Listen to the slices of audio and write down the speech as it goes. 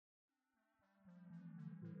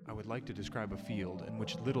I would like to describe a field in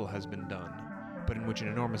which little has been done, but in which an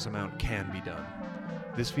enormous amount can be done.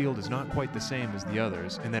 This field is not quite the same as the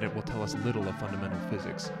others in that it will tell us little of fundamental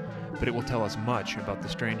physics, but it will tell us much about the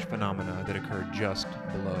strange phenomena that occur just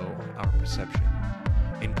below our perception.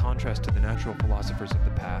 In contrast to the natural philosophers of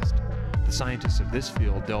the past, the scientists of this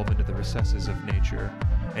field delve into the recesses of nature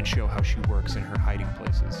and show how she works in her hiding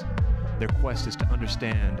places. Their quest is to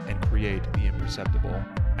understand and create the imperceptible.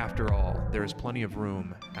 After all, there is plenty of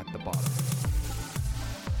room at the bottom.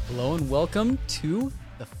 Hello and welcome to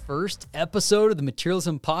the first episode of the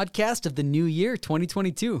Materialism Podcast of the new year,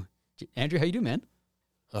 2022. Andrew, how you doing, man?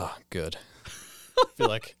 Oh, good. I feel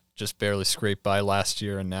like just barely scraped by last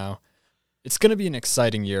year, and now it's going to be an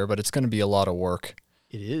exciting year, but it's going to be a lot of work.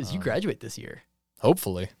 It is. You graduate this year.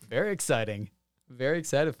 Hopefully. Very exciting. Very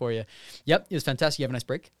excited for you. Yep, it was fantastic. You have a nice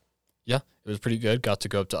break? Yeah, it was pretty good. Got to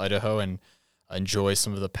go up to Idaho and enjoy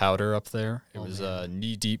some of the powder up there. It was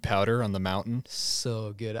knee-deep powder on the mountain.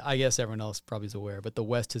 So good. I guess everyone else probably is aware, but the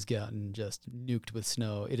West has gotten just nuked with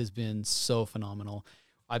snow. It has been so phenomenal.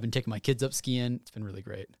 I've been taking my kids up skiing. It's been really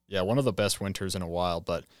great. Yeah, one of the best winters in a while,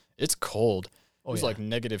 but it's cold. It was like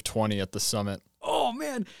negative 20 at the summit. Oh,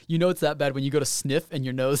 man. You know it's that bad when you go to sniff and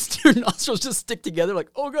your nostrils just stick together like,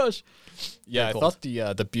 oh, gosh. Yeah, I thought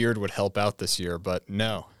the beard would help out this year, but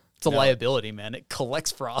no. It's a liability, man. It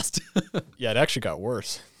collects frost. Yeah, it actually got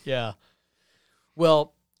worse. Yeah.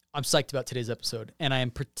 Well, I'm psyched about today's episode, and I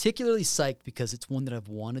am particularly psyched because it's one that I've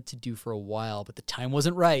wanted to do for a while, but the time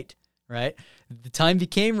wasn't right? The time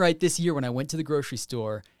became right this year when I went to the grocery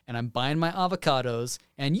store, and I'm buying my avocados,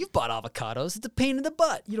 and you've bought avocados. It's a pain in the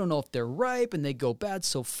butt. You don't know if they're ripe, and they go bad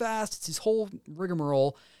so fast. It's this whole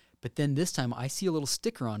rigmarole. But then this time, I see a little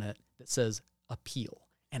sticker on it that says, Apeel.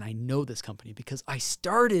 And I know this company because I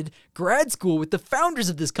started grad school with the founders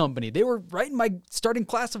of this company. They were right in my starting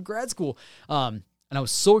class of grad school. And I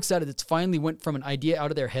was so excited that it finally went from an idea out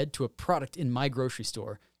of their head to a product in my grocery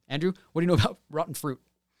store. Andrew, what do you know about rotten fruit?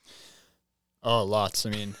 Oh, lots.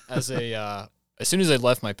 I mean, as soon as I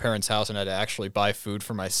left my parents' house and had to actually buy food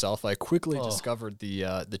for myself, I quickly discovered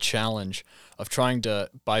the challenge of trying to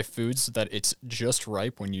buy foods so that it's just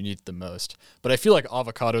ripe when you need it the most. But I feel like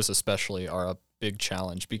avocados especially are a big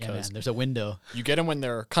challenge because there's a window. You get them when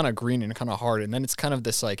they're kind of green and kind of hard, and then it's kind of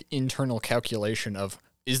this like internal calculation of,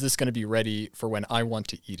 is this going to be ready for when I want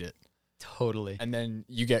to eat it? Totally. And then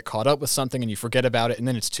you get caught up with something and you forget about it, and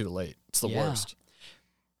then it's too late. It's the worst.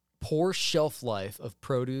 Poor shelf life of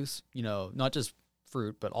produce, not just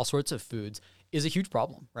fruit, but all sorts of foods, is a huge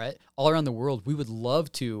problem, right? All around the world, we would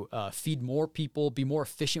love to feed more people, be more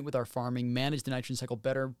efficient with our farming, manage the nitrogen cycle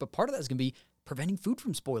better, but part of that is going to be preventing food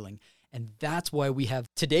from spoiling. And that's why we have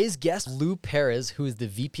today's guest, Lou Perez, who is the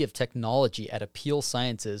VP of Technology at Apeel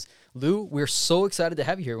Sciences. Lou, we're so excited to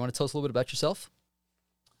have you here. You want to tell us a little bit about yourself?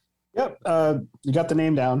 Yep, you got the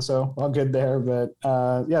name down, so all good there. But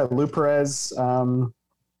Lou Perez,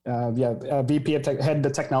 VP of head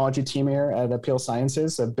the technology team here at Apeel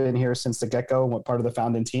Sciences. I've been here since the get-go and part of the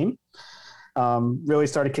founding team. Really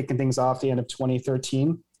started kicking things off the end of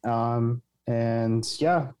 2013.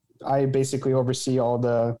 I basically oversee all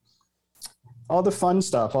the fun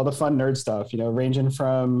stuff, all the fun nerd stuff, ranging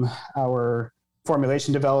from our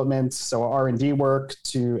formulation development, so R&D work,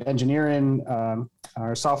 to engineering,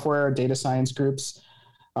 our software, data science groups.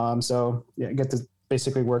 Get to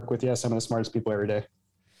basically work with some of the smartest people every day.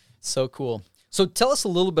 So cool. So tell us a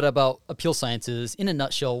little bit about Apeel Sciences. In a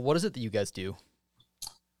nutshell, what is it that you guys do?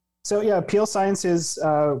 So Apeel Sciences,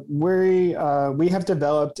 we have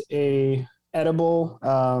developed a edible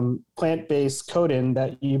plant-based coating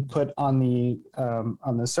that you put on the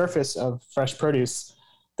surface of fresh produce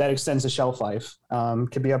that extends the shelf life.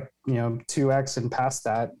 Could be up 2x and past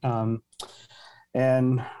that.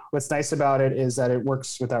 And what's nice about it is that it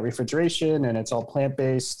works without refrigeration and it's all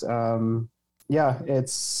plant-based.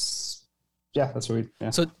 That's what we. Yeah.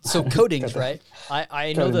 So coatings, right?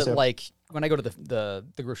 I know that when I go to the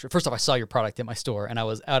grocery, first off, I saw your product at my store and I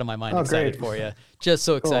was out of my mind excited for you. Just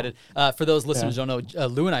so excited. Cool. For those listeners who don't know,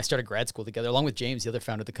 Lou and I started grad school together along with James, the other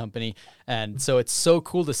founder of the company. And so it's so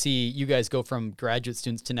cool to see you guys go from graduate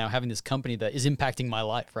students to now having this company that is impacting my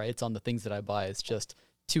life, right? It's on the things that I buy. It's just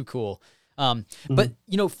too cool. But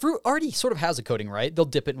fruit already sort of has a coating, right? They'll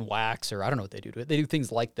dip it in wax or I don't know what they do to it. They do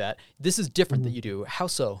things like that. This is different that you do. How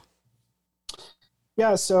so?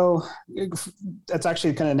 Yeah, so that's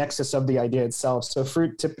actually kind of nexus of the idea itself. So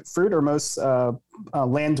fruit or most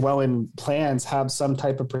land-dwelling plants have some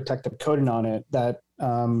type of protective coating on it that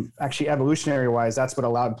actually evolutionary-wise, that's what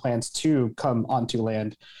allowed plants to come onto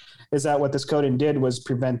land, is that what this coating did was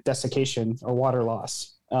prevent desiccation or water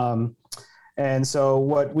loss. And so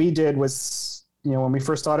what we did was when we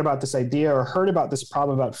first thought about this idea or heard about this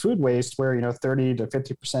problem about food waste, where 30 to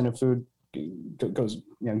 50% of food goes,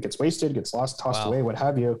 gets wasted, gets lost, tossed away, what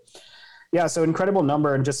have you. Yeah, so incredible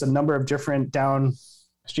number, and just a number of different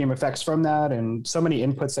downstream effects from that, and so many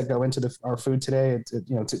inputs that go into our food today.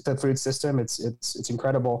 The food system. It's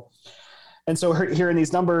incredible. And so hearing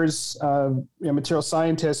these numbers, material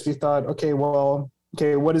scientists, we thought, okay,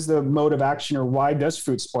 what is the mode of action, or why does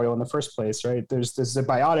fruit spoil in the first place, right? There's a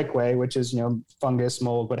biotic way, which is, fungus,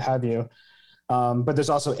 mold, what have you. But there's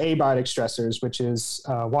also abiotic stressors, which is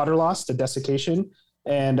water loss, the desiccation,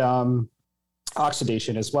 and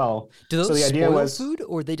oxidation as well. Do those so the idea spoil was, food,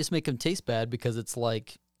 or they just make them taste bad because it's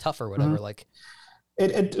like tough or whatever? Mm-hmm. Like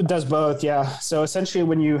it does both, yeah. So essentially,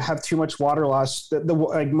 when you have too much water loss,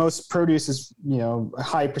 like most produce is a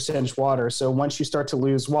high percentage water. So once you start to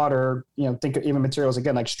lose water, think of even materials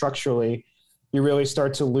again, like structurally, you really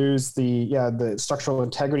start to lose the structural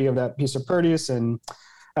integrity of that piece of produce. And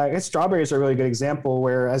I guess strawberries are a really good example,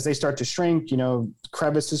 where as they start to shrink,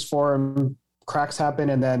 crevices form, cracks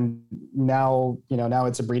happen, and then now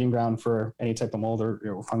it's a breeding ground for any type of mold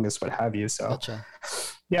or fungus, what have you. So gotcha.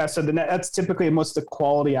 Yeah, so that's typically most of the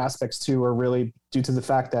quality aspects too are really due to the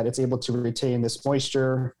fact that it's able to retain this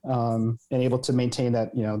moisture, and able to maintain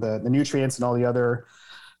that the nutrients and all the other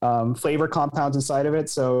flavor compounds inside of it.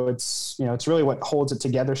 So it's really what holds it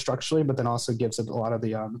together structurally, but then also gives it a lot of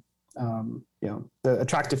the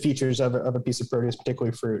attractive features of a piece of produce,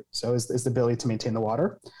 particularly fruit. So is the ability to maintain the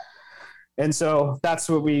water. And so that's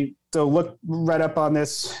what we read up on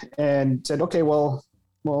this and said, okay, well,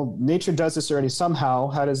 nature does this already somehow.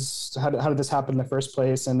 How did this happen in the first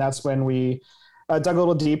place? And that's when we dug a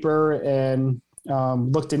little deeper and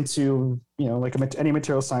looked into, like any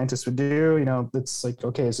material scientist would do. It's like,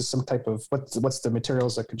 okay, is this some type of what's the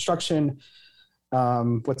materials of construction?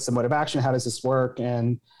 What's the mode of action? How does this work?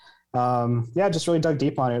 And just really dug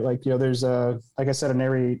deep on it. Like, there's like I said, in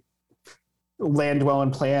every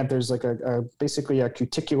land-dwelling plant, there's like basically a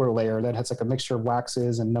cuticular layer that has like a mixture of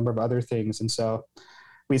waxes and a number of other things. And so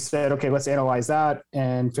we said, okay, let's analyze that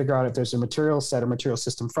and figure out if there's a material set or material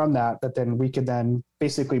system from that then we could then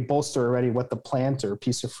basically bolster already what the plant or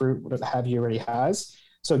piece of fruit, what have you, already has.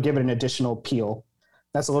 So give it an additional peel.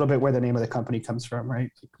 That's a little bit where the name of the company comes from,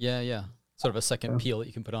 right? Yeah. Sort of a second peel that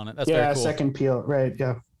you can put on it. That's very cool. Yeah, second peel, right,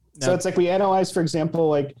 yeah. So it's like we analyze, for example,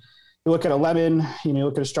 like you look at a lemon, you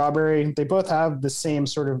look at a strawberry, they both have the same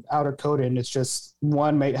sort of outer coating. It's just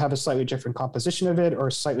one might have a slightly different composition of it or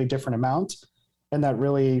a slightly different amount. And that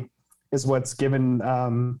really is what's given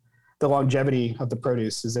the longevity of the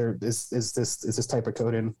produce. Is this type of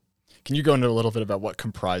coating? Can you go into a little bit about what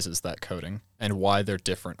comprises that coating and why they're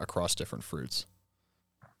different across different fruits?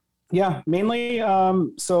 Yeah, mainly.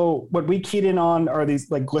 So what we keyed in on are these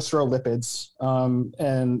like glycerolipids,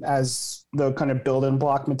 and as the kind of building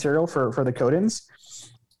block material for the coatings.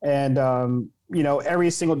 And every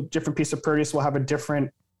single different piece of produce will have a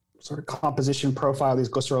different sort of composition profile. These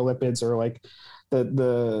glycerolipids, or like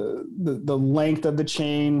the length of the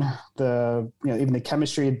chain, even the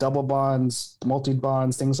chemistry, double bonds, multi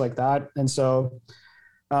bonds, things like that. And so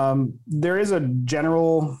there is a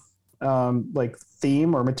general like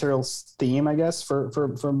theme or materials theme, I guess, for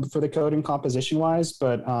the coating composition wise.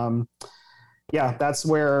 But that's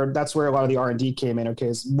where a lot of the R&D came in. Okay,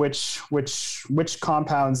 is which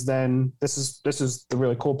compounds then? This is the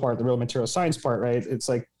really cool part, the real material science part, right? It's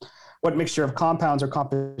like, what mixture of compounds or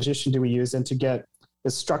composition do we use and to get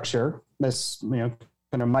this structure, this kind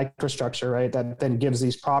of microstructure, right? That then gives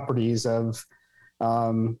these properties of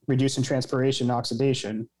reducing transpiration,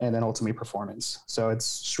 oxidation, and then ultimately performance. So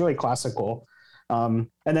it's really classical. And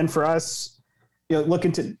then for us, look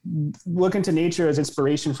into nature as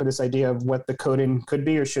inspiration for this idea of what the coating could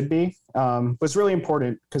be or should be, was really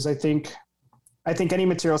important, because I think any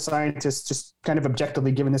material scientist just kind of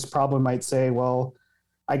objectively given this problem might say, well,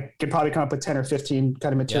 I could probably come up with 10 or 15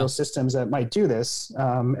 kind of material systems that might do this.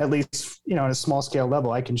 At least, on a small scale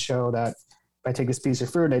level, I can show that if I take this piece of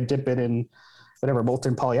fruit and I dip it in whatever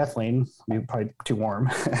molten polyethylene, probably too warm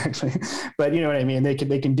actually, but you know what I mean? They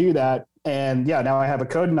can do that. And now I have a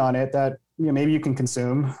coating on it that maybe you can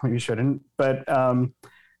consume, maybe you shouldn't, but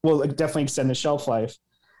will definitely extend the shelf life.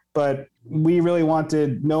 But we really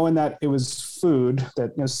wanted, knowing that it was food,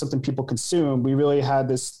 that something people consume, we really had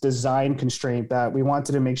this design constraint that we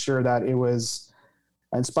wanted to make sure that it was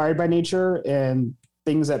inspired by nature and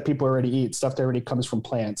things that people already eat, stuff that already comes from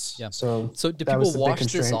plants. Yeah. So do people wash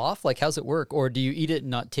this off? Like, how's it work? Or do you eat it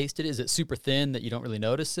and not taste it? Is it super thin that you don't really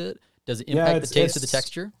notice it? Does it impact the taste or the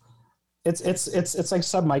texture? It's like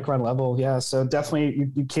sub-micron level. Yeah. So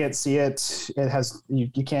definitely you can't see it. It has, you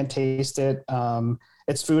can't taste it.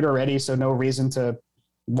 it's food already, so no reason to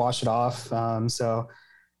wash it off. So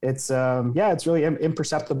it's it's really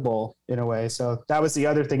imperceptible in a way. So that was the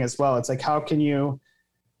other thing as well. It's like, how can you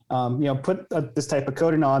put this type of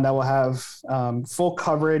coating on that will have full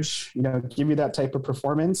coverage, give you that type of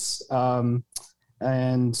performance, and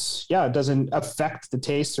it doesn't affect the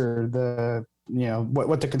taste or the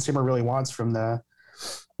what the consumer really wants from the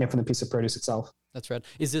piece of produce itself. That's right.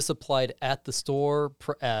 Is this applied at the store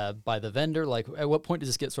by the vendor? Like, at what point does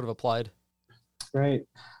this get sort of applied? Right.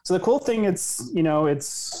 So the cool thing, it's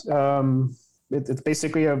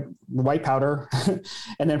basically a white powder,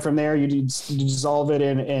 and then from there you dissolve it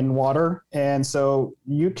in water, and so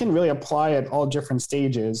you can really apply at all different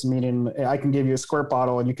stages. Meaning, I can give you a squirt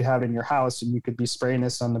bottle, and you could have it in your house, and you could be spraying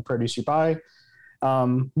this on the produce you buy.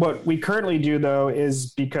 What we currently do, though, is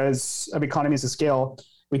because of economies of scale,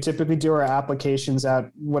 we typically do our applications at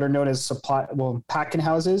what are known as packing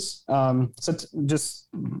houses. So just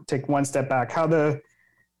take one step back.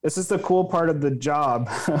 This is the cool part of the job.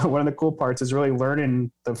 One of the cool parts is really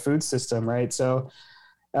learning the food system, right? So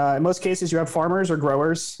in most cases, you have farmers or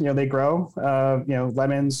growers. They grow,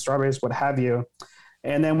 lemons, strawberries, what have you.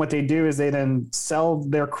 And then what they do is they then sell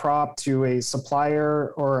their crop to a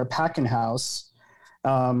supplier or a packing house,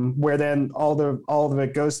 where then all of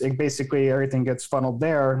it goes. Basically, everything gets funneled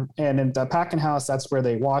there. And in the packing house, that's where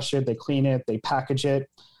they wash it, they clean it, they package it.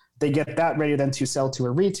 They get that ready then to sell to a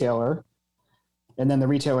retailer. And then the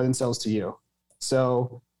retailer then sells to you.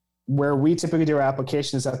 So where we typically do our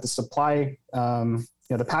application is at the supply,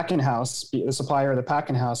 the packing house, the supplier of the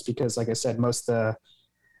packing house, because like I said, most of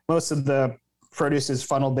the produce is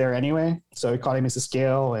funneled there anyway. So economies of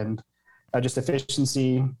scale and just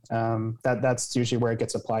efficiency, that's usually where it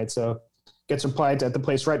gets applied. So it gets applied at the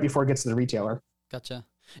place right before it gets to the retailer. Gotcha.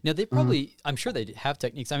 Now they probably, I'm sure they have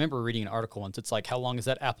techniques. I remember reading an article once. It's like, how long has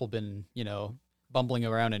that apple been, bumbling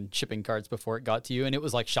around in shipping carts before it got to you? And it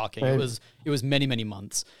was like shocking. Right. It was many, many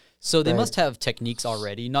months. So they must have techniques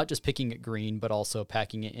already, not just picking it green, but also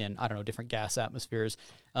packing it in, different gas atmospheres.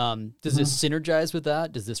 Does this synergize with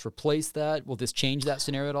that? Does this replace that? Will this change that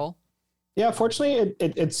scenario at all? Yeah, fortunately,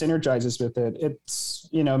 it synergizes with it. It's,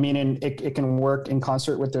 meaning it can work in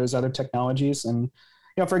concert with those other technologies. And,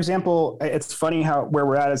 for example, it's funny where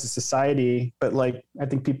we're at as a society, but like, I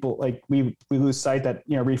think people we lose sight that,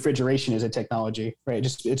 refrigeration is a technology, right?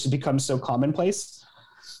 It just becomes so commonplace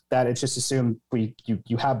that it's just assumed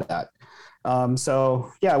you have that.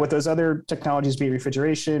 So yeah, with those other technologies, be it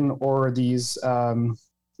refrigeration or these,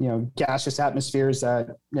 gaseous atmospheres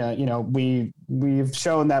that, we've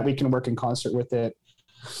shown that we can work in concert with it,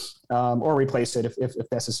 or replace it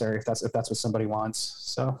if necessary, if that's what somebody wants.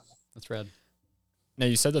 So that's rad. Now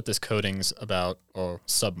you said that this coating's about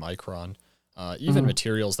submicron. Even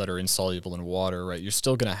materials that are insoluble in water, right? You're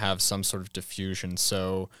still going to have some sort of diffusion.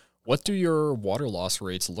 So what do your water loss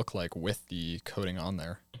rates look like with the coating on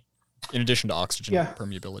there? In addition to oxygen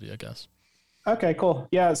permeability, I guess. Okay, cool.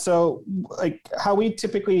 Yeah. So how we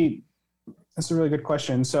typically, that's a really good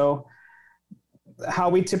question. So how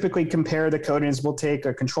we typically compare the coatings, we'll take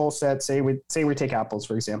a control set. Say we take apples,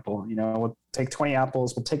 for example, we'll take 20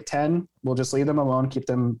 apples, we'll take 10, we'll just leave them alone, keep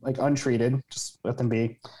them untreated, just let them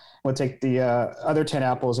be. We'll take the other 10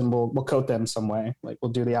 apples and we'll coat them some way,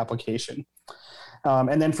 we'll do the application.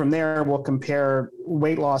 And then from there, we'll compare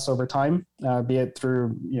weight loss over time, be it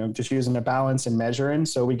through, just using a balance and measuring.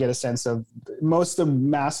 So we get a sense of most of the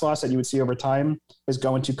mass loss that you would see over time is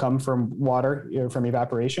going to come from water, from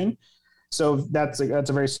evaporation. So that's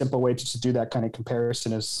a very simple way to do that kind of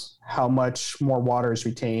comparison, is how much more water is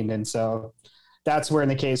retained. And so that's where in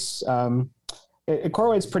the case, it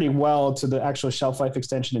correlates pretty well to the actual shelf life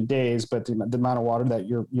extension in days, but the amount of water that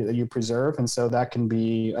you preserve. And so that can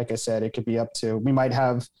be, like I said, it could be up to, we might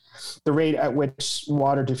have the rate at which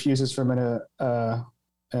water diffuses from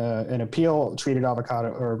an peel treated avocado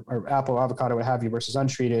or apple, avocado, what have you, versus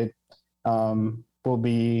untreated,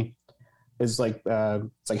 it's like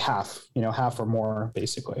half, half or more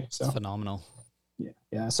basically. So that's phenomenal.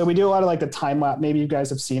 Yeah. So we do a lot of the time lapse. Maybe you guys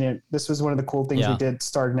have seen it. This was one of the cool things we did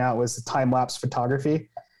starting out, was the time lapse photography.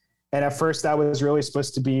 And at first that was really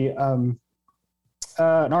supposed to be an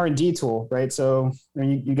R&D tool, right? So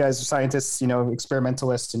you guys are scientists,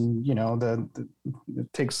 experimentalists, and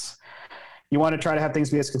it takes, you want to try to have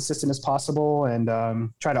things be as consistent as possible and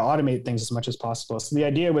try to automate things as much as possible. So the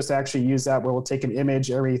idea was to actually use that, where we'll take an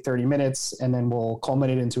image every 30 minutes and then we'll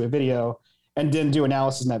culminate it into a video, and then do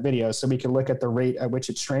analysis in that video. So we can look at the rate at which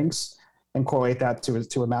it shrinks and correlate that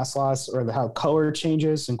to a mass loss, or how color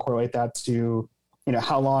changes and correlate that to,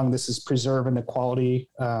 how long this is preserving the quality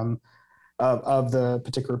of of the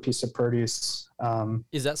particular piece of produce.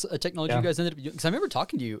 Is that a technology you guys ended up using? Because I remember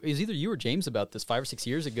talking to you. It was either you or James about this 5 or 6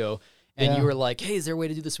 years ago. And you were like, hey, is there a way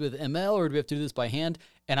to do this with ML, or do we have to do this by hand?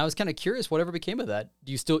 And I was kind of curious, whatever became of that.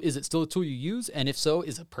 Is it still a tool you use? And if so,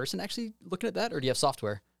 is a person actually looking at that, or do you have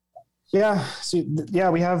software? Yeah. So,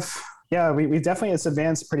 we have, we definitely, it's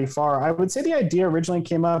advanced pretty far. I would say the idea originally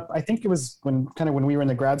came up, I think it was when we were in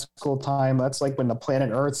the grad school time. That's like when the planet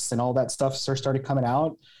Earths and all that stuff started coming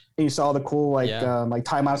out. And you saw the cool, like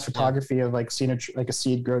time-lapse photography of like seeing a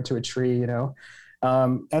seed grow to a tree, you know?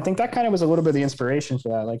 I think that kind of was a little bit of the inspiration for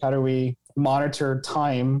that. Like, how do we monitor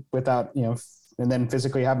time without, and then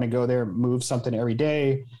physically having to go there, move something every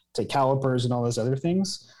day, take calipers and all those other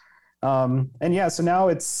things. So now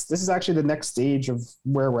this is actually the next stage of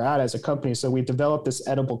where we're at as a company. So we've developed this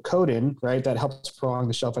edible coating, right, that helps prolong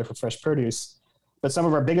the shelf life for fresh produce. But some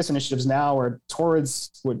of our biggest initiatives now are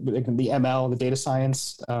towards the ML, the data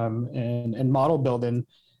science, and model building,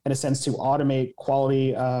 in a sense, to automate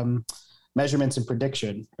quality measurements and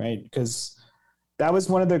prediction, right? Because that was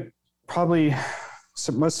one of the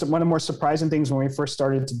one of the more surprising things when we first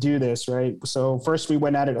started to do this, right? So first we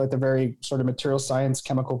went at it with a very sort of material science,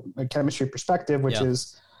 chemistry perspective, which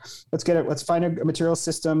is let's find a material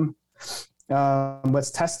system,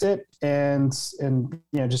 let's test it, and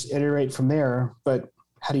just iterate from there. But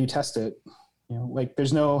how do you test it? Like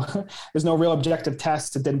there's no real objective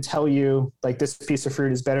test that didn't tell you like this piece of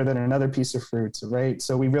fruit is better than another piece of fruit, right?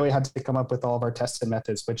 So we really had to come up with all of our testing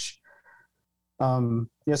methods, which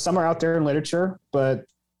some are out there in literature, but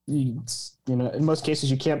in most cases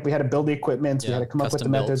you can't. We had to build the equipment, we had to come up with the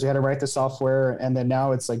methods, we had to write the software, and then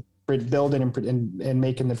now it's like building and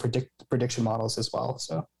making the prediction models as well.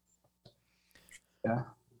 So yeah,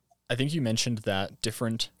 I think you mentioned that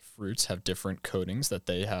different fruits have different coatings that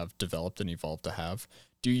they have developed and evolved to have.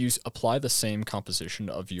 Do you apply the same composition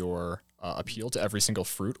of your appeal to every single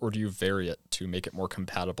fruit, or do you vary it to make it more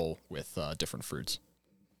compatible with different fruits?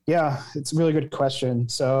 Yeah, it's a really good question.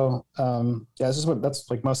 So this is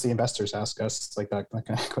that's like most of the investors ask us, like that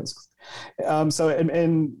kind of questions. So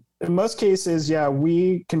in most cases,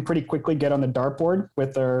 we can pretty quickly get on the dartboard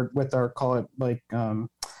with our call it like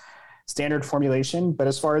standard formulation. But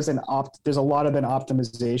as far as there's a lot of an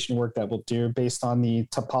optimization work that we'll do based on the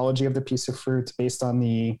topology of the piece of fruit, based on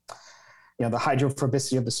the the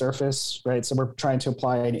hydrophobicity of the surface, right? So we're trying to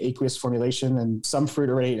apply an aqueous formulation, and some fruit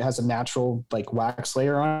already has a natural like wax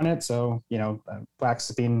layer on it. So, wax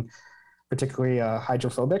being particularly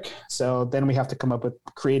hydrophobic. So then we have to come up with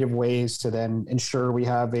creative ways to then ensure we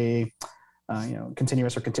have a,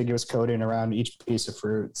 continuous or contiguous coating around each piece of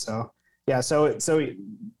fruit. So,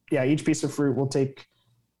 each piece of fruit will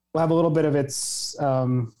have a little bit of its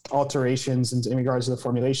alterations in regards to the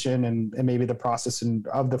formulation and maybe the processing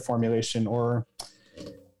of the formulation,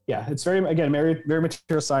 it's very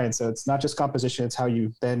material science. So it's not just composition, it's how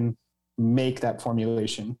you then make that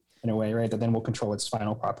formulation in a way, right? That then will control its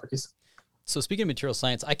final properties. So speaking of material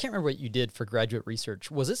science, I can't remember what you did for graduate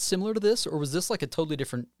research. Was it similar to this, or was this like a totally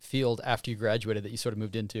different field after you graduated that you sort of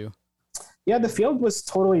moved into? Yeah, the field was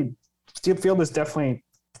definitely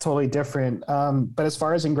totally different. But as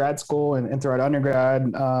far as in grad school and throughout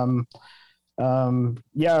undergrad,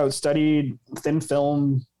 I studied thin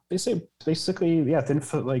film, basically,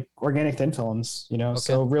 like organic thin films, Okay.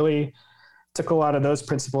 So really took a lot of those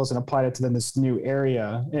principles and applied it to then this new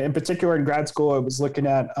area. In particular, in grad school, I was looking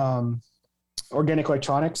at organic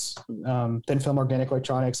electronics, thin film organic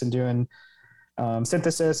electronics, and doing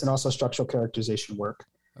synthesis and also structural characterization work.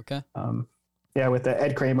 Okay. With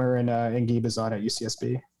Ed Kramer and Guy Bazan at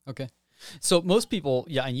UCSB. Okay. So most people,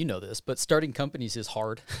 and you know this, but starting companies is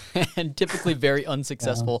hard and typically very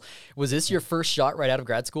unsuccessful. Was this your first shot right out of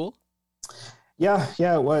grad school? Yeah,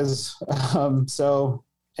 it was.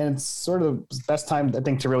 And it's sort of the best time, I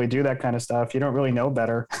think, to really do that kind of stuff. You don't really know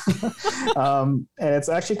better. And it's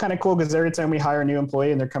actually kind of cool because every time we hire a new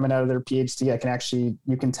employee and they're coming out of their PhD,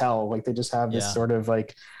 you can tell, like, they just have this sort of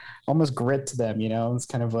like almost grit to them, it's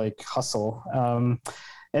kind of like hustle.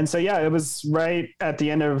 And so, it was right at the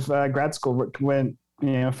end of grad school when,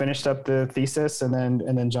 finished up the thesis and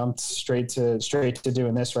then jumped straight to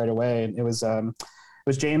doing this right away. And it was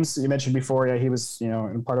James, you mentioned before. Yeah, he was,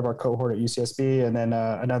 part of our cohort at UCSB, and then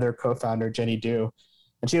another co-founder, Jenny Du.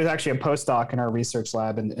 And she was actually a postdoc in our research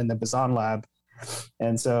lab in the Bazan lab.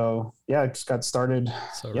 And so, I just got started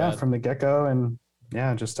from the get-go, and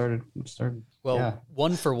just started. Well,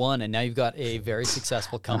 1 for 1, and now you've got a very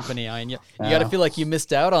successful company. I mean, you got to feel like you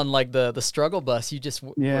missed out on like the struggle bus. You just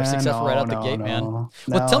were successful right out the gate, man.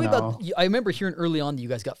 Well, tell me about. I remember hearing early on that you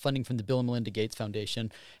guys got funding from the Bill and Melinda Gates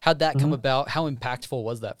Foundation. How'd that come about? How impactful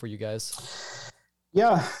was that for you guys?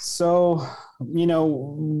 Yeah. So,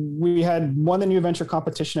 we had won the new venture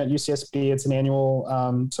competition at UCSB. It's an annual,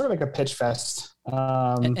 sort of like a pitch fest.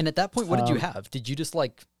 And at that point, what did you have? Did you just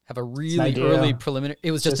like have a really idea. early preliminary?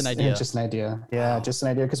 It was just an idea. Just an idea. Yeah, just an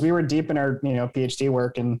idea. Because we were deep in our, PhD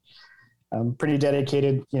work and pretty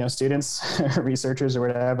dedicated, students, researchers or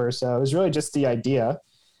whatever. So it was really just the idea.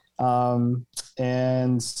 And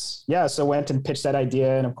yeah, so went and pitched that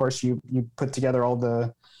idea. And of course, you put together all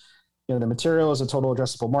the, the materials, the total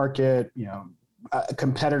addressable market,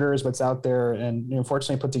 competitors, what's out there, and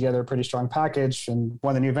fortunately put together a pretty strong package and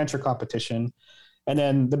won the new venture competition. And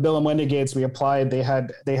then the Bill and Melinda Gates, we applied. They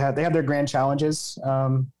had their grand challenges.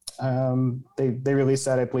 They released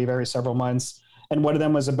that, I believe, every several months. And one of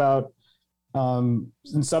them was about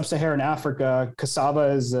in sub-Saharan Africa, cassava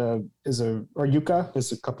is or yucca.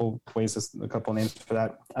 There's a couple names for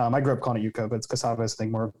that. I grew up calling it yucca, but it's cassava is, I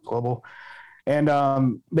think, more global. And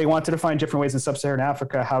they wanted to find different ways in sub-Saharan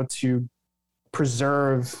Africa how to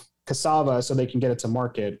preserve cassava so they can get it to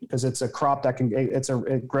market, because it's a crop that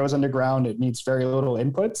it grows underground. It needs very little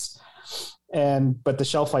inputs, but the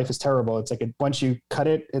shelf life is terrible. It's like once you cut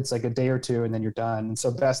it, it's like a day or two and then you're done. And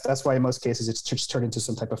so that's why in most cases it's just turned into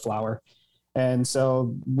some type of flour. And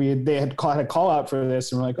so they had a call out for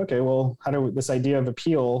this, and we're like, okay, well, this idea of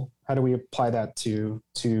appeal, how do we apply that to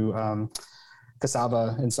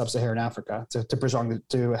cassava in sub-Saharan Africa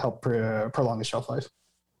to help prolong the shelf life?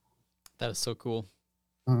 That is so cool.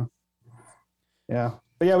 Yeah,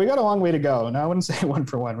 but yeah, we got a long way to go. And I wouldn't say one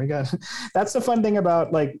for one. That's the fun thing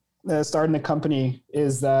about starting the company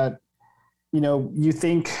is that, you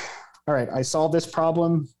think, all right, I solved this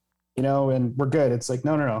problem, and we're good. It's like,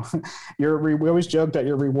 no. We always joke that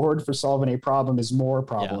your reward for solving a problem is more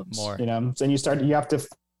problems, So you have to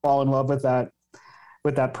fall in love with that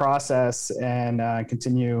process and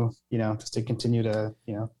continue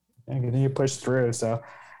to push through.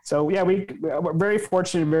 So yeah, we're very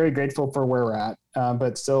fortunate and very grateful for where we're at.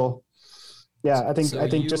 But still, yeah, I think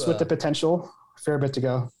just with the potential, a fair bit to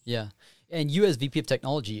go. Yeah. And you as VP of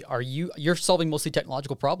technology, you're solving mostly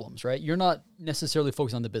technological problems, right? You're not necessarily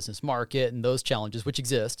focused on the business market and those challenges, which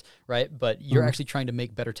exist, right? But you're actually trying to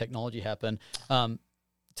make better technology happen.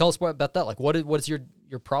 Tell us more about that. Like, what is your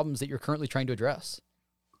problems that you're currently trying to address?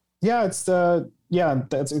 Yeah, that's a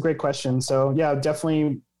great question. So yeah,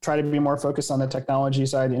 definitely try to be more focused on the technology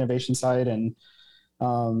side, the innovation side, and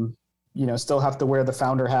still have to wear the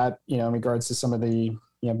founder hat, in regards to some of the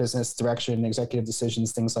business direction, executive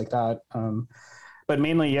decisions, things like that. But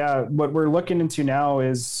mainly, yeah, what we're looking into now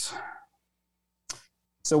is,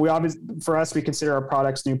 so for us, we consider our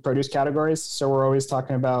products new produce categories. So we're always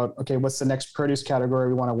talking about, okay, what's the next produce category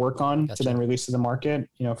we want to work on to then release to the market?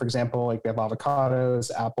 For example, like we have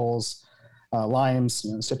avocados, apples, limes,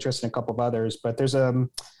 citrus, and a couple of others. But there's a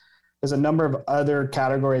number of other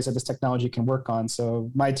categories that this technology can work on.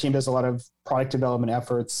 So my team does a lot of product development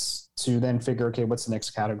efforts to then figure, okay, what's the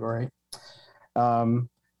next category? And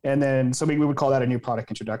then, so we would call that a new product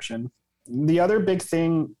introduction. The other big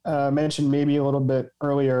thing mentioned maybe a little bit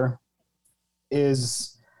earlier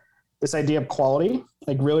is this idea of quality,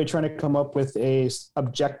 like really trying to come up with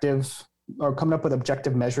objective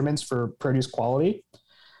measurements for produce quality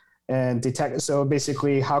and detect. So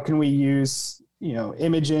basically, how can we use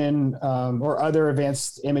imaging or other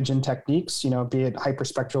advanced imaging techniques, be it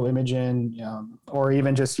hyperspectral imaging, or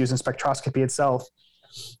even just using spectroscopy itself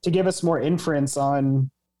to give us more inference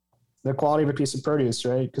on the quality of a piece of produce,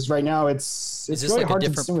 right? Because right now it's is this really like hard a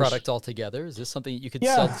different to product altogether? Is this something you could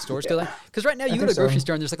sell to stores? Because right now you go to a grocery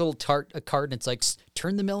store and there's like a cart and it's like,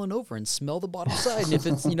 turn the melon over and smell the bottom side. And if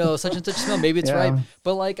it's, such and such smell, maybe it's ripe.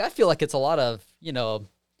 But I feel like it's a lot of,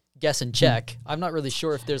 guess and check. I'm not really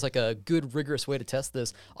sure if there's like a good rigorous way to test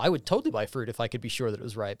this. I would totally buy fruit if I could be sure that it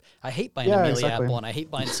was ripe. I hate buying a mealy apple, and I hate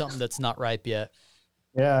buying something that's not ripe yet.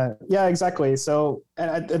 Yeah, exactly. So,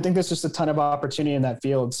 and I think there's just a ton of opportunity in that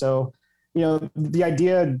field. So, the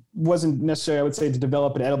idea wasn't necessarily, I would say, to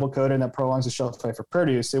develop an edible coating that prolongs the shelf life for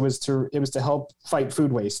produce. It was to help fight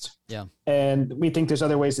food waste. Yeah. And we think there's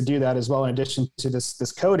other ways to do that as well, in addition to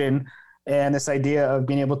this coating and this idea of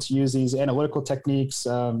being able to use these analytical techniques,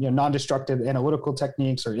 non-destructive analytical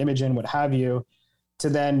techniques or imaging, what have you, to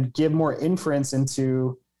then give more inference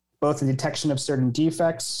into both the detection of certain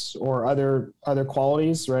defects or other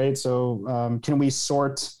qualities, right? So can we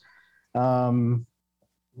sort, oranges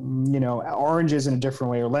in a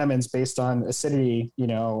different way or lemons based on acidity,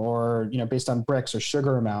 or, based on Brix or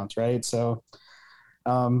sugar amount, right? So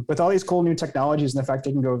with all these cool new technologies and the fact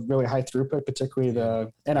they can go really high throughput, particularly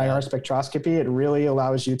the NIR spectroscopy, it really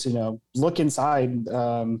allows you to, look inside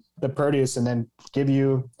the produce and then give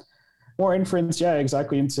you more inference,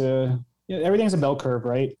 exactly, into everything's a bell curve,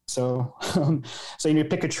 right? So, so you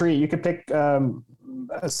pick a tree. You could pick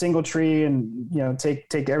a single tree, and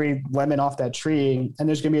take every lemon off that tree, and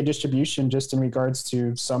there's going to be a distribution just in regards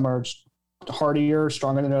to some are hardier,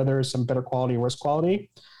 stronger than others, some better quality, worse quality.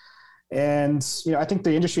 And I think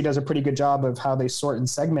the industry does a pretty good job of how they sort and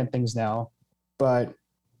segment things now. But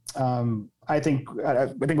I think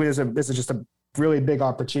this is just a really big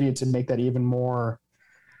opportunity to make that even more,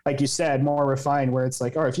 like you said, more refined, where it's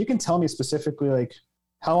like, if you can tell me specifically like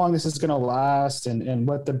how long this is going to last and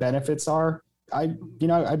what the benefits are, I'd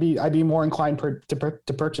be more inclined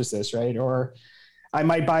to purchase this, right? Or I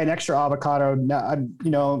might buy an extra avocado.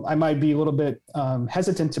 Now, I might be a little bit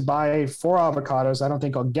hesitant to buy 4 avocados. I don't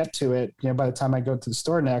think I'll get to it, by the time I go to the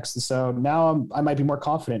store next. And so now I might be more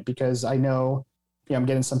confident because I know, I'm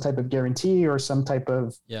getting some type of guarantee or some type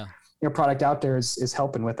of product out there is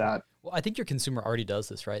helping with that. Well, I think your consumer already does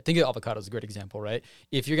this, right? Think of avocado as a great example, right?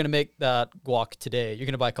 If you're going to make that guac today, you're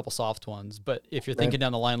going to buy a couple soft ones. But if you're thinking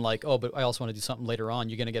down the line like, but I also want to do something later on,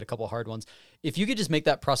 you're going to get a couple hard ones. If you could just make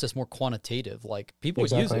that process more quantitative, like people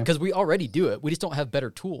would use it because we already do it. We just don't have better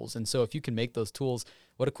tools. And so if you can make those tools,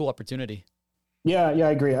 what a cool opportunity. Yeah,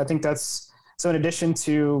 I agree. I think that's, so in addition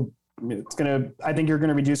to, I think you're going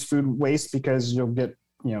to reduce food waste because you'll get,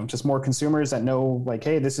 just more consumers that know like,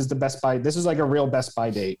 hey, this is the best buy. This is like a real best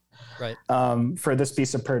buy date, right? For this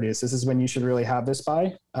piece of produce. This is when you should really have this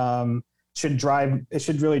buy. It should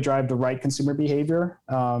really drive the right consumer behavior.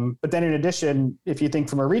 But then in addition, if you think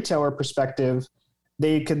from a retailer perspective,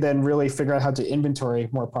 they could then really figure out how to inventory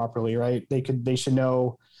more properly, right? They should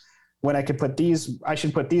know when I should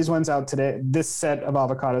put these ones out today, this set of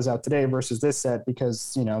avocados out today versus this set,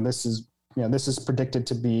 because, this is predicted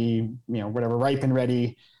to be, ripe and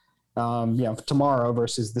ready, tomorrow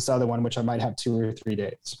versus this other one, which I might have 2 or 3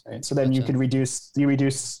 days. Right. So then you could reduce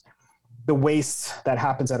the waste that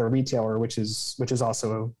happens at a retailer, which is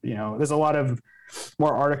also, there's a lot of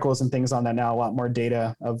more articles and things on that now, a lot more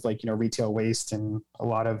data of retail waste and a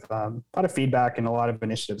lot of feedback and a lot of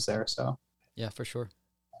initiatives there. So. Yeah, for sure.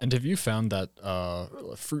 And have you found that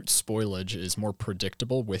fruit spoilage is more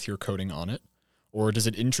predictable with your coating on it? Or does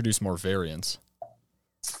it introduce more variance?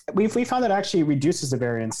 We found that actually reduces the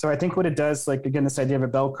variance. So I think what it does, like, again, this idea of a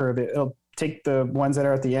bell curve, it'll take the ones that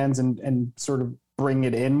are at the ends and sort of bring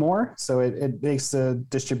it in more. So it makes the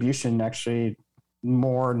distribution actually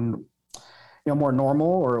more, more normal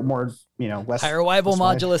or more, less. Higher Weibull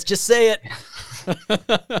modulus, just say it.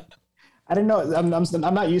 I don't know.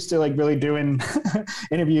 I'm not used to like really doing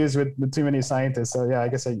interviews with too many scientists. So yeah, I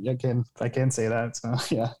guess I can say that. So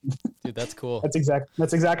yeah, dude, that's cool.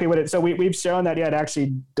 That's exactly what it. So we've shown that it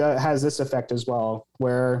actually has this effect as well.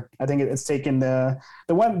 Where I think it's taken the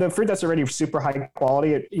fruit that's already super high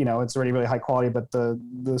quality. It's already really high quality, but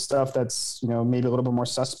the stuff that's maybe a little bit more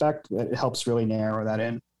suspect, it helps really narrow that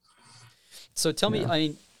in. So tell me, I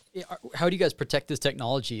mean, how do you guys protect this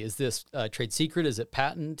technology? Is this trade secret? Is it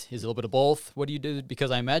patent? Is it a little bit of both? What do you do?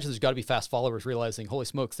 Because I imagine there's got to be fast followers realizing, holy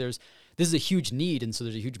smokes, this is a huge need, and so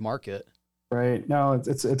there's a huge market. Right. No,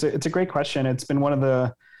 it's a great question. It's been one of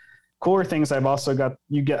the cooler things I've also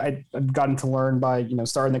I've gotten to learn by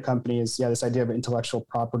starting the company is this idea of intellectual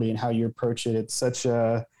property and how you approach it. It's such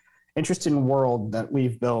a interesting world that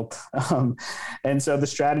we've built. And so the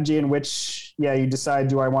strategy in which, you decide,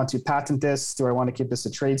 do I want to patent this? Do I want to keep this a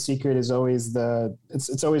trade secret is always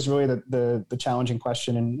it's always really the challenging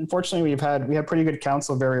question. And unfortunately we have pretty good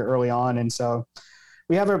counsel very early on. And so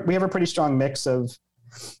we have a pretty strong mix of,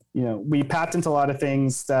 we patent a lot of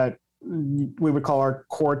things that we would call our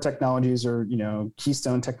core technologies or,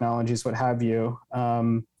 keystone technologies, what have you.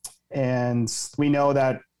 And we know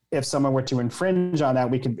that if someone were to infringe on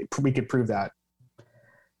that, we could prove that,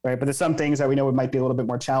 right? But there's some things that we know it might be a little bit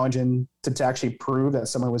more challenging to actually prove that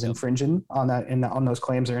someone was infringing on that on those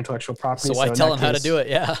claims or intellectual property. So why tell them how to do it?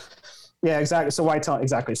 Yeah. Yeah, exactly. So why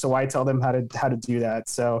tell them how to do that?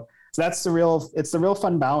 So that's the real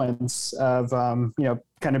fun balance of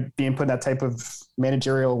kind of being put in that type of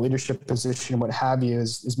managerial leadership position, what have you,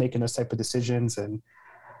 is making those type of decisions.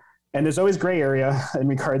 And there's always gray area in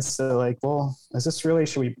regards to like, well, is this really,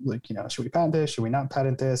 should we patent this? Should we not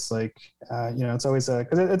patent this? Like, it's always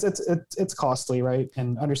cause it's costly, right?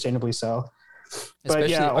 And understandably so.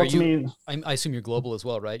 Especially, but ultimately, I assume you're global as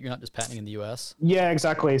well, right? You're not just patenting in the US. Yeah,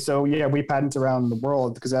 exactly. So we patent around the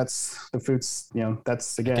world because that's the fruits,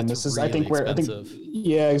 that's again, this is, really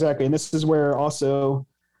yeah, exactly. And this is where also,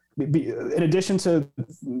 in addition to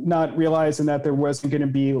not realizing that there wasn't going to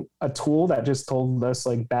be a tool that just told us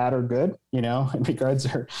like bad or good, in regards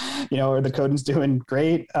or the coding's doing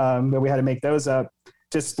great, but we had to make those up,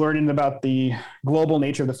 just learning about the global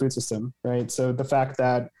nature of the food system, right? So the fact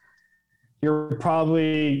that you're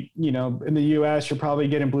probably, in the US, you're probably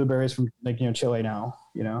getting blueberries from like, Chile now,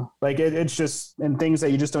 like it's just, and things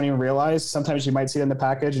that you just don't even realize. Sometimes you might see it in the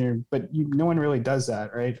package no one really does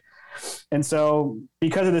that. Right. And so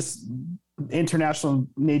because of this international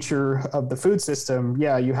nature of the food system,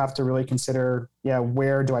 you have to really consider,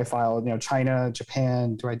 where do I file, China,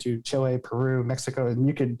 Japan, do I do Chile, Peru, Mexico? And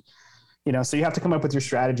you could, so you have to come up with your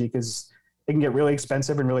strategy because it can get really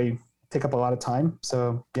expensive and really take up a lot of time.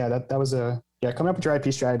 So that was coming up with your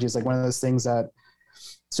IP strategy is like one of those things that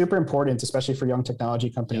super important, especially for young technology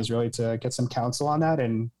companies, really to get some counsel on that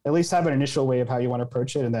and at least have an initial way of how you want to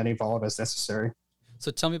approach it and then evolve as necessary.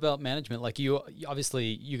 So tell me about management. Like obviously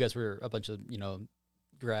you guys were a bunch of,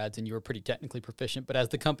 grads and you were pretty technically proficient, but as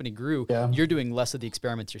the company grew, you're doing less of the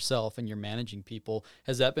experiments yourself and you're managing people.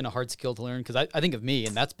 Has that been a hard skill to learn? Because I think of me,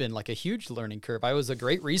 and that's been like a huge learning curve. I was a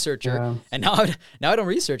great researcher and now I don't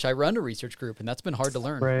research. I run a research group and that's been hard to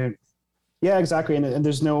learn. Right. Yeah, exactly. And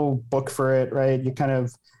there's no book for it, right? You kind of,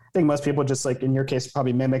 I think most people just like in your case,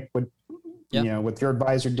 probably mimic what, what your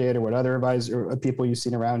advisor did or what other advisor or people you've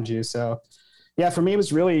seen around you. So for me, it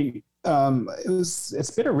was really,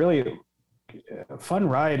 it's been a really fun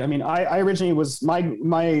ride. I mean, I originally was, my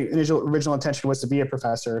original intention was to be a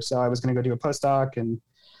professor. So I was going to go do a postdoc and,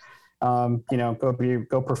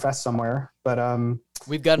 go profess somewhere. But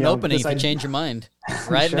we've got an opening if you change your mind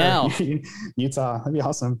right now. Utah, that'd be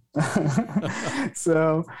awesome.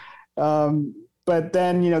 So, but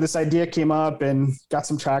then, this idea came up and got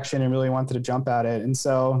some traction and really wanted to jump at it. And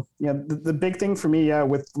so, the big thing for me,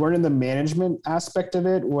 with learning the management aspect of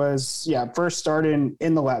it was, first starting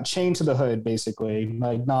in the lab, chain to the hood, basically,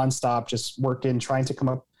 like nonstop, just working, trying to come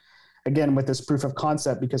up again with this proof of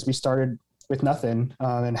concept because we started with nothing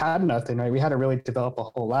and had nothing, right? We had to really develop a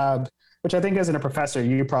whole lab, which I think as a professor,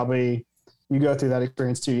 you go through that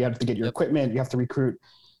experience too. You have to get your equipment, you have to recruit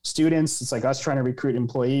students. It's like us trying to recruit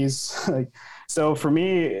employees. So for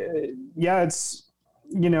me, it's,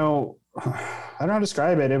 I don't know how to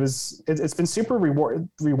describe it. It's been super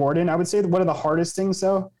rewarding. I would say that one of the hardest things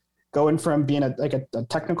though, going from being a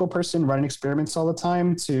technical person running experiments all the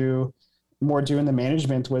time to more doing the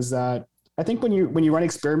management was that I think when you run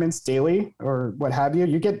experiments daily or what have you,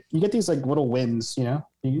 you get these like little wins,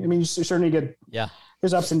 you certainly get,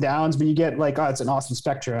 there's ups and downs, but you get like, oh, it's an awesome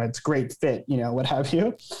spectra. It's a great fit, what have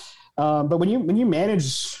you. But when you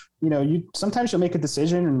manage, sometimes you'll make a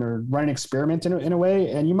decision or run an experiment in a way,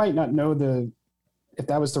 and you might not know if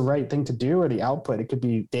that was the right thing to do or the output. It could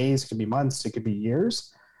be days, it could be months, it could be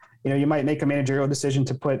years. You might make a managerial decision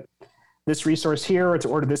to put this resource here or to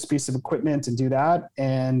order this piece of equipment and do that.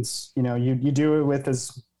 And, you do it with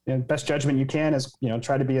as best judgment you can, as,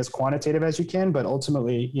 try to be as quantitative as you can, but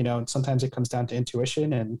ultimately, sometimes it comes down to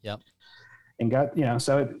intuition and gut,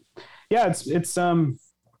 so it's,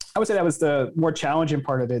 I would say that was the more challenging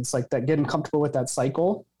part of it. It's like that getting comfortable with that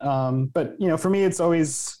cycle. But for me, it's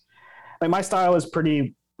always like my style is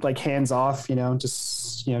pretty like hands off,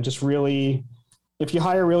 just really, if you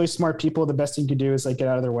hire really smart people, the best thing you can do is like get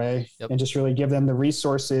out of their way and just really give them the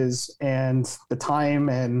resources and the time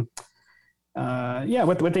and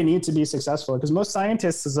what they need to be successful. Because most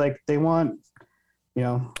scientists is like, they want,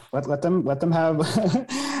 let them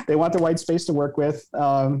have, they want the white space to work with. They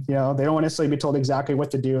don't want to necessarily be told exactly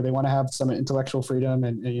what to do. They want to have some intellectual freedom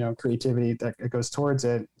and creativity that goes towards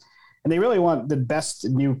it. And they really want the best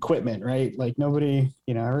new equipment, right? Like nobody,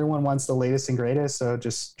 everyone wants the latest and greatest. So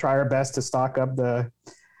just try our best to stock up the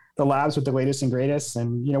labs with the latest and greatest.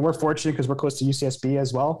 And, we're fortunate because we're close to UCSB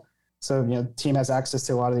as well. So, the team has access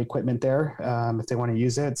to a lot of the equipment there if they want to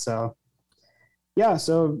use it. So, I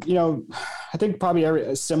think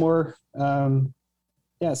probably similar growing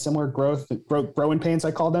pains, I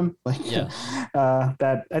call them,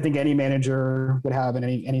 that I think any manager would have in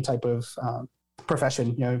any type of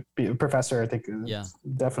profession, be a professor, I think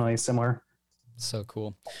definitely similar. So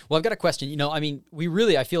cool. Well, I've got a question. I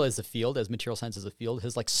feel as material science as a field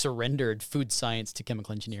has like surrendered food science to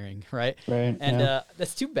chemical engineering, right? Right. And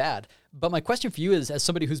that's too bad. But my question for you is, as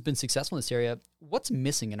somebody who's been successful in this area, what's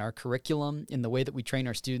missing in our curriculum, in the way that we train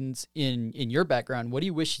our students, in your background? What do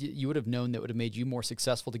you wish you would have known that would have made you more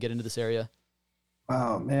successful to get into this area?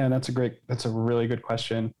 Wow, man, that's a really good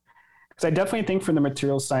question. Because I definitely think from the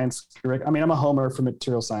material science, I'm a homer for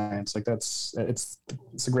material science. Like it's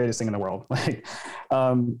the greatest thing in the world. Like,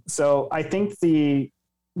 so I think the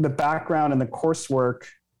background and the coursework,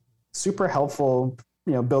 super helpful,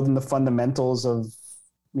 building the fundamentals of,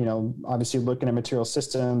 obviously looking at material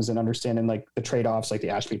systems and understanding like the trade-offs, like the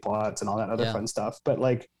Ashby plots and all that other fun stuff. But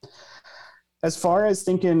like, as far as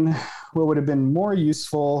thinking what would have been more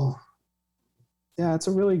useful, it's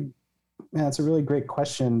a really great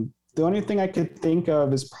question. The only thing I could think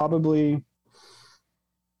of is probably,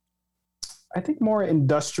 I think more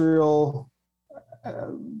industrial,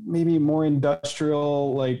 maybe more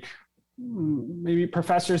industrial, like maybe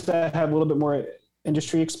professors that have a little bit more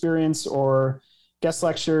industry experience, or guest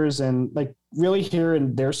lectures, and like really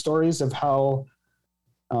hearing their stories of how,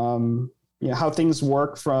 how things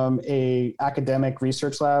work from a academic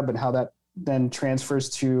research lab, and how that then transfers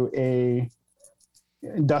to a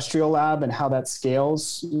industrial lab, and how that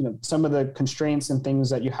scales, some of the constraints and things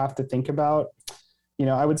that you have to think about.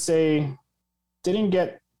 I would say didn't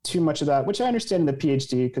get too much of that, which I understand in the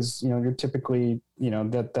PhD, because, you're typically,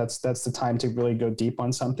 that's the time to really go deep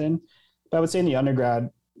on something. But I would say in the undergrad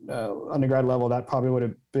level, that probably would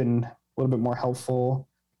have been a little bit more helpful.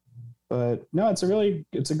 But no, it's a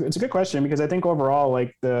good question, because I think overall,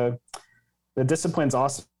 like the discipline's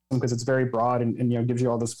awesome because it's very broad and gives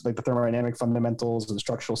you all this, like the thermodynamic fundamentals and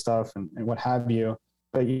structural stuff and what have you.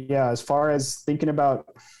 But yeah, as far as thinking about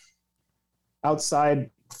outside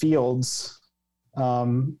fields,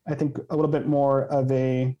 I think a little bit more of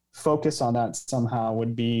a focus on that somehow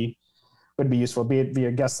would be useful, be it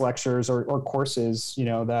via guest lectures or courses,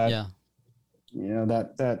 that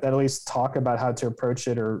at least talk about how to approach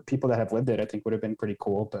it, or people that have lived it, I think would have been pretty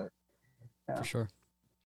cool. But yeah. For sure.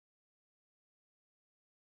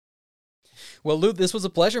 Well, Lou, this was a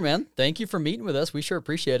pleasure, man. Thank you for meeting with us. We sure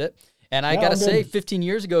appreciate it. And I got to say, 15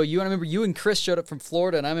 years ago, I remember you and Chris showed up from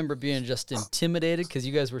Florida, and I remember being just intimidated because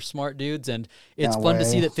you guys were smart dudes. And it's fun to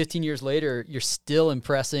see that 15 years later, you're still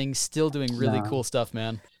impressing, still doing really cool stuff,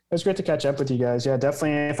 man. It was great to catch up with you guys. Yeah,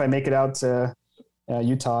 definitely. If I make it out to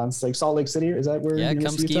Utah, it's like Salt Lake City. Is that where? Yeah,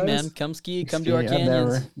 come ski, man. Come ski. Come to our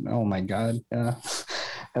canyons. Oh my God. Yeah,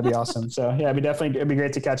 that'd be awesome. So yeah, it'd be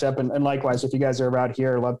great to catch up. And likewise, if you guys are around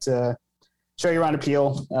here, I'd love to show you around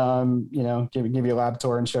Appeal, give you a lab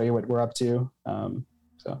tour and show you what we're up to.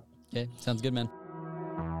 Okay, sounds good, man.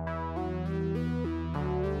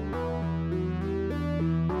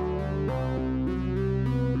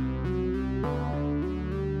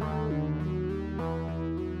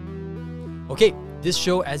 Okay, this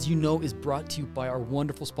show, as you know, is brought to you by our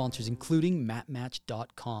wonderful sponsors, including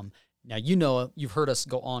MapMatch.com. Now, you've heard us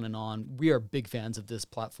go on and on. We are big fans of this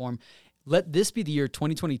platform. Let this be the year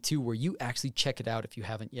 2022 where you actually check it out if you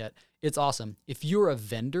haven't yet. It's awesome. If you're a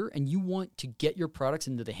vendor and you want to get your products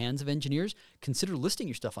into the hands of engineers, consider listing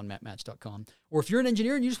your stuff on mapmatch.com. Or if you're an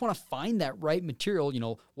engineer and you just want to find that right material,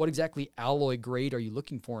 what exactly alloy grade are you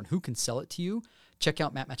looking for and who can sell it to you, check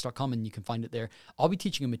out mapmatch.com and you can find it there. I'll be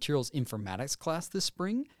teaching a materials informatics class this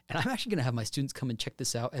spring, and I'm actually going to have my students come and check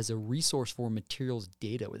this out as a resource for materials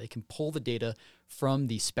data, where they can pull the data from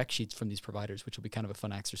the spec sheets from these providers, which will be kind of a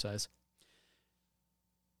fun exercise.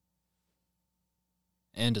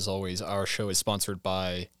 And as always, our show is sponsored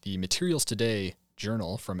by the Materials Today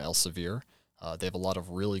journal from Elsevier. They have a lot of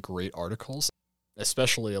really great articles,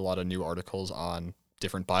 especially a lot of new articles on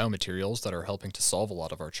different biomaterials that are helping to solve a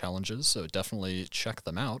lot of our challenges. So definitely check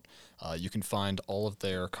them out. You can find all of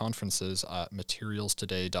their conferences at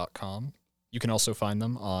materialstoday.com. You can also find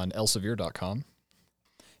them on elsevier.com.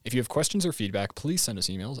 If you have questions or feedback, please send us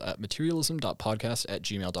emails at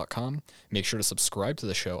materialism.podcast@gmail.com. Make sure to subscribe to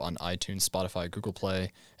the show on iTunes, Spotify, Google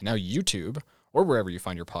Play, and now YouTube, or wherever you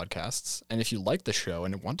find your podcasts. And if you like the show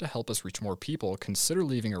and want to help us reach more people, consider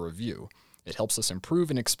leaving a review. It helps us improve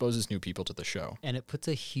and exposes new people to the show. And it puts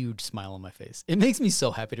a huge smile on my face. It makes me so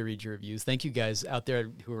happy to read your reviews. Thank you guys out there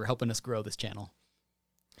who are helping us grow this channel.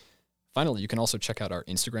 Finally, you can also check out our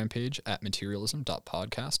Instagram page at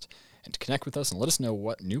materialism.podcast and connect with us and let us know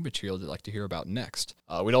what new material you'd like to hear about next.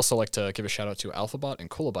 We'd also like to give a shout out to Alphabot and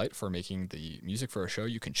Kilobyte for making the music for our show.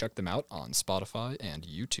 You can check them out on Spotify and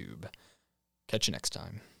YouTube. Catch you next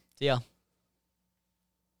time. See ya.